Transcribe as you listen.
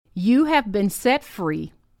You have been set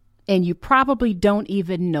free, and you probably don't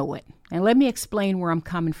even know it. And let me explain where I'm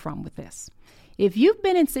coming from with this. If you've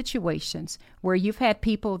been in situations where you've had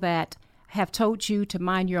people that have told you to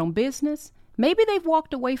mind your own business, maybe they've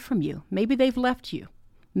walked away from you. Maybe they've left you.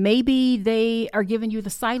 Maybe they are giving you the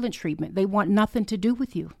silent treatment. They want nothing to do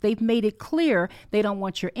with you. They've made it clear they don't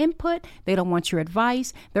want your input. They don't want your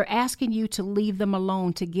advice. They're asking you to leave them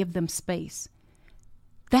alone, to give them space.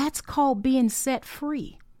 That's called being set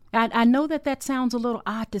free. I know that sounds a little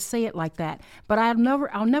odd to say it like that, but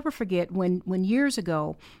I'll never forget when years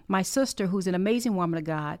ago, my sister, who's an amazing woman of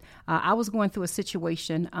God, I was going through a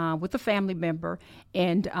situation with a family member,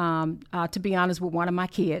 and to be honest, with one of my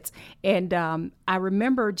kids. And I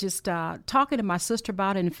remember just talking to my sister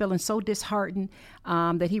about it and feeling so disheartened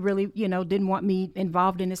that he really, didn't want me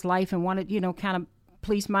involved in his life and wanted, kind of,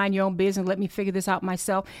 please mind your own business, let me figure this out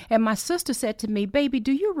myself. And my sister said to me, baby,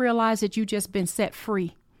 do you realize that you just been set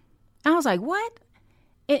free? I was like, what?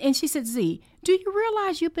 And she said, Z, do you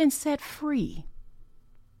realize you've been set free?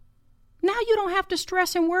 Now you don't have to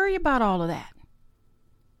stress and worry about all of that.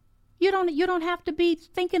 You don't have to be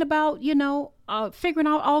thinking about, figuring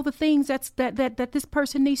out all the things that this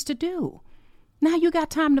person needs to do. Now you got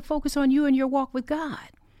time to focus on you and your walk with God.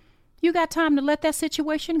 You got time to let that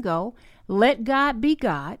situation go. Let God be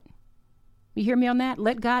God. You hear me on that?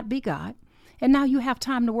 Let God be God. And now you have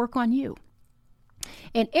time to work on you.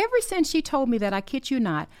 And ever since she told me that, I kid you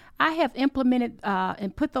not, I have implemented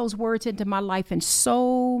and put those words into my life in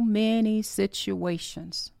so many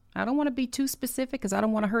situations. I don't want to be too specific because I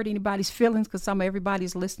don't want to hurt anybody's feelings because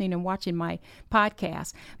everybody's listening and watching my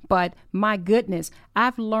podcast. But my goodness,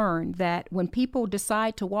 I've learned that when people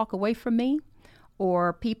decide to walk away from me,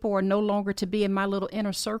 or people are no longer to be in my little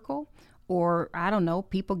inner circle, or I don't know,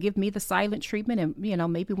 people give me the silent treatment and,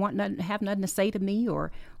 maybe have nothing to say to me,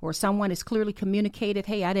 or someone has clearly communicated,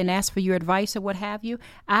 hey, I didn't ask for your advice or what have you.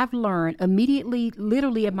 I've learned immediately,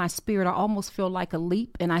 literally in my spirit, I almost feel like a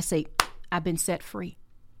leap, and I say, I've been set free.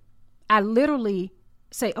 I literally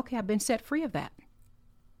say, okay, I've been set free of that.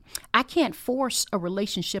 I can't force a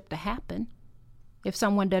relationship to happen if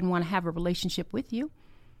someone doesn't want to have a relationship with you.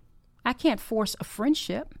 I can't force a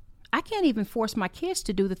friendship. I can't even force my kids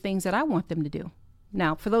to do the things that I want them to do.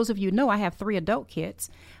 Now, for those of you who know, I have 3 adult kids,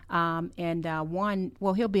 and one,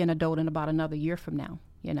 well, he'll be an adult in about another year from now,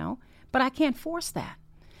 but I can't force that.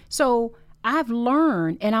 So I've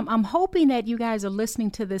learned, and I'm hoping that you guys are listening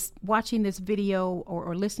to this, watching this video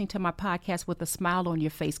or listening to my podcast with a smile on your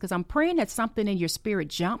face, because I'm praying that something in your spirit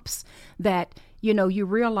jumps, that, you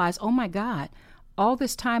realize, oh my God, all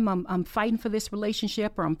this time I'm fighting for this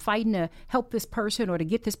relationship, or I'm fighting to help this person, or to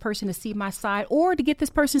get this person to see my side, or to get this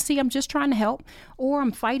person to see I'm just trying to help, or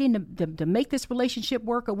I'm fighting to make this relationship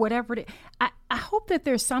work, or whatever it is. I hope that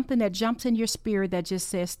there's something that jumps in your spirit that just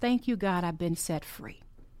says, thank you, God, I've been set free.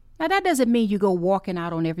 Now, that doesn't mean you go walking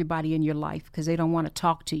out on everybody in your life because they don't want to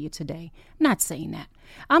talk to you today. I'm not saying that.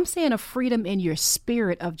 I'm saying a freedom in your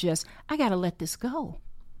spirit of just, I got to let this go.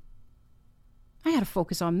 I got to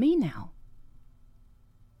focus on me now.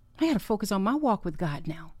 I got to focus on my walk with God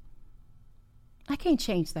now. I can't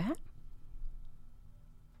change that.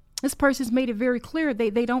 This person's made it very clear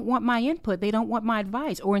they don't want my input. They don't want my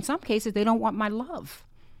advice. Or in some cases, they don't want my love.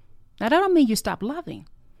 Now, that don't mean you stop loving.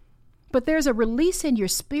 But there's a release in your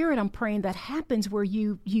spirit, I'm praying, that happens where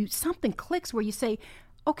you something clicks where you say,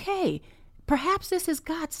 okay, perhaps this is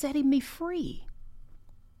God setting me free.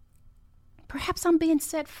 Perhaps I'm being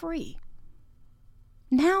set free.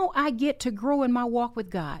 Now I get to grow in my walk with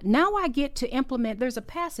God. Now I get to implement. There's a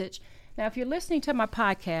passage. Now, if you're listening to my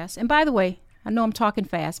podcast, and by the way, I know I'm talking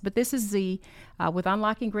fast, but this is Z with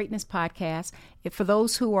Unlocking Greatness Podcast. For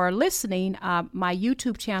those who are listening, my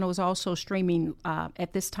YouTube channel is also streaming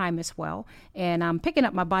at this time as well. And I'm picking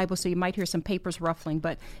up my Bible, so you might hear some papers ruffling.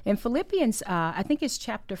 But in Philippians, I think it's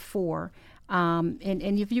chapter 4. And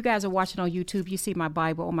if you guys are watching on YouTube, you see my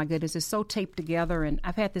Bible. Oh, my goodness, it's so taped together. And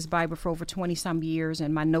I've had this Bible for over 20-some years,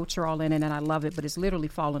 and my notes are all in it, and I love it, but it's literally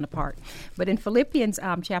falling apart. But in Philippians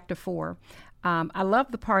chapter 4, I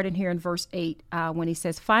love the part in here in verse 8 when he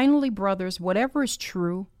says, finally, brothers, whatever is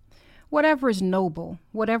true, whatever is noble,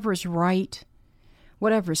 whatever is right,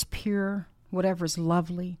 whatever is pure, whatever is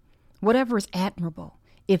lovely, whatever is admirable,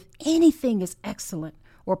 if anything is excellent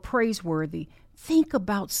or praiseworthy, think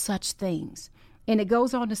about such things. And it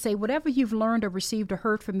goes on to say, whatever you've learned or received or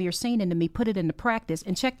heard from me or seen into me, put it into practice.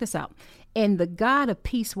 And check this out. And the God of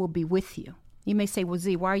peace will be with you. You may say, well,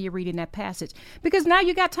 Z, why are you reading that passage? Because now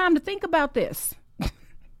you got time to think about this.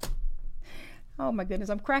 Oh, my goodness.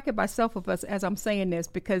 I'm cracking myself up as I'm saying this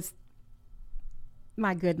because,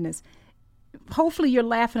 my goodness, hopefully you're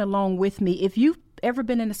laughing along with me. If you've ever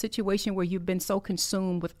been in a situation where you've been so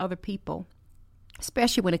consumed with other people,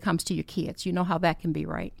 especially when it comes to your kids? You know how that can be,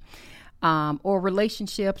 right? Or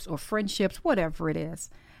relationships or friendships, whatever it is.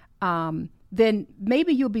 Then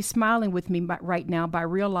maybe you'll be smiling with me right now by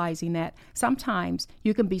realizing that sometimes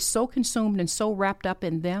you can be so consumed and so wrapped up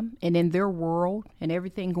in them and in their world and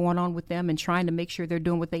everything going on with them and trying to make sure they're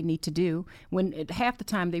doing what they need to do, when half the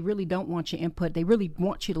time they really don't want your input. They really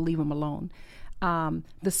want you to leave them alone.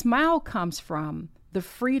 The smile comes from the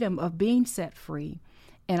freedom of being set free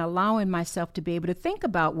and allowing myself to be able to think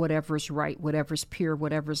about whatever's right, whatever's pure,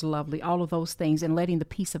 whatever's lovely, all of those things, and letting the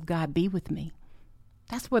peace of God be with me.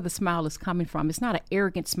 That's where the smile is coming from. It's not an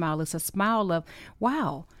arrogant smile. It's a smile of,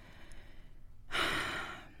 wow,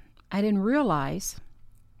 I didn't realize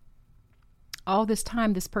all this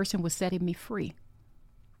time this person was setting me free.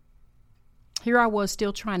 Here I was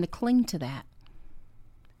still trying to cling to that,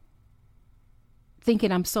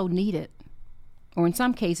 thinking I'm so needed, or in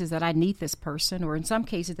some cases that I need this person, or in some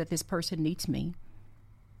cases that this person needs me.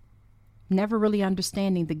 Never really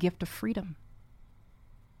understanding the gift of freedom.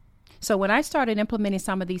 So when I started implementing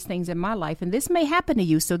some of these things in my life, and this may happen to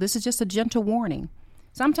you, so this is just a gentle warning.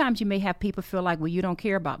 Sometimes you may have people feel like, well, you don't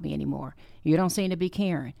care about me anymore. You don't seem to be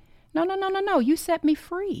caring. No. You set me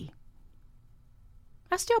free.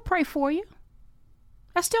 I still pray for you.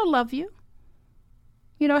 I still love you.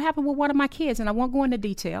 You know, it happened with one of my kids, and I won't go into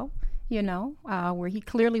detail, where he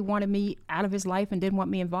clearly wanted me out of his life and didn't want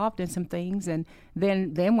me involved in some things. And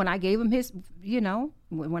then when I gave him his,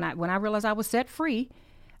 when I realized I was set free,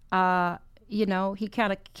 he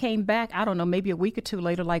kind of came back, I don't know, maybe a week or two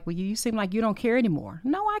later, like, well, you seem like you don't care anymore.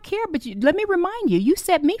 No, I care, but let me remind you, you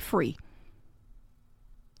set me free.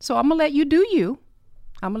 So I'm going to let you do you.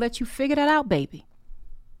 I'm going to let you figure that out, baby.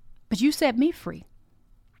 But you set me free.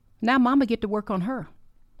 Now mama get to work on her.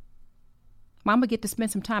 Mama get to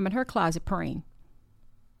spend some time in her closet praying.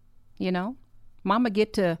 Mama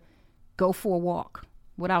get to go for a walk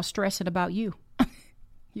without stressing about you.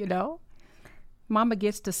 Mama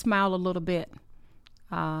gets to smile a little bit.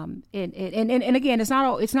 And again, it's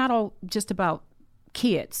not all just about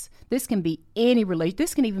kids. This can be any relation.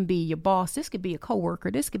 This can even be your boss. This could be a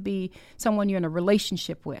coworker. This could be someone you're in a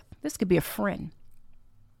relationship with. This could be a friend.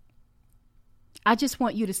 I just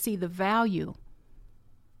want you to see the value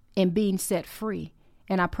in being set free.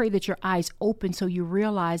 And I pray that your eyes open so you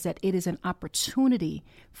realize that it is an opportunity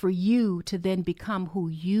for you to then become who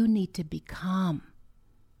you need to become.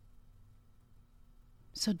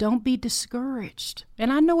 So don't be discouraged.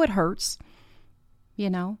 And I know it hurts.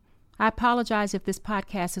 I apologize if this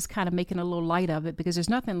podcast is kind of making a little light of it, because there's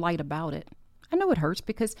nothing light about it. I know it hurts,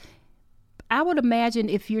 because I would imagine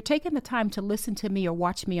if you're taking the time to listen to me or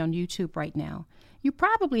watch me on YouTube right now, you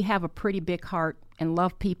probably have a pretty big heart and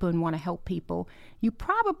love people and want to help people. You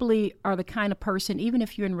probably are the kind of person, even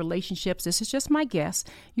if you're in relationships, this is just my guess,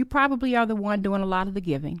 you probably are the one doing a lot of the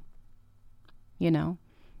giving. The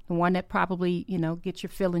one that probably, gets your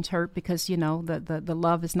feelings hurt because, the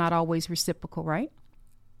love is not always reciprocal, right?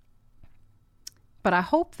 But I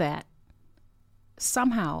hope that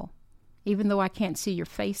somehow, even though I can't see your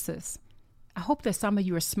faces, I hope that some of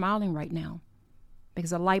you are smiling right now,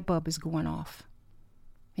 because a light bulb is going off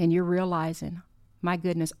and you're realizing, my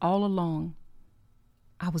goodness, all along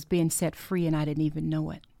I was being set free and I didn't even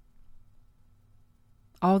know it.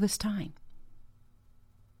 All this time,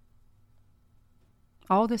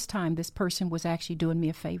 this person was actually doing me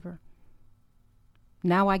a favor.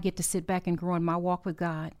 Now I get to sit back and grow in my walk with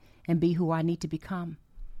God and be who I need to become.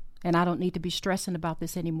 And I don't need to be stressing about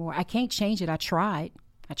this anymore. I can't change it. I tried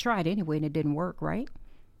anyway and it didn't work, right?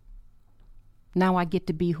 Now I get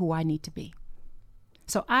to be who I need to be.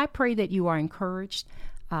 So I pray that you are encouraged.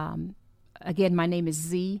 Again, my name is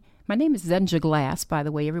Z. My name is Zenja Glass, by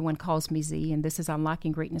the way. Everyone calls me Z, and this is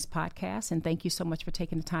Unlocking Greatness Podcast. And thank you so much for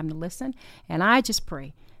taking the time to listen. And I just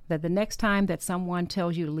pray that the next time that someone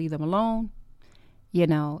tells you to leave them alone,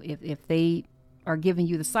 if they are giving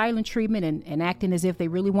you the silent treatment and acting as if they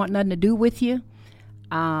really want nothing to do with you,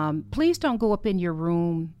 please don't go up in your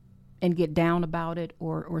room and get down about it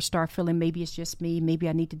or start feeling maybe it's just me. Maybe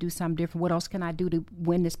I need to do something different. What else can I do to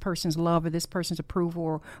win this person's love or this person's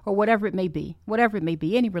approval or whatever it may be,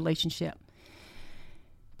 any relationship.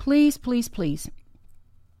 Please, please, please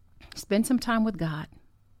spend some time with God.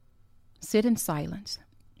 Sit in silence.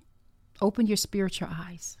 Open your spiritual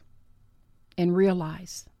eyes and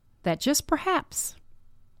realize that just perhaps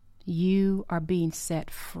you are being set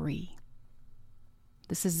free.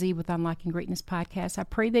 This is Z with Unlocking Greatness Podcast. I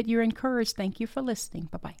pray that you're encouraged. Thank you for listening.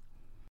 Bye-bye.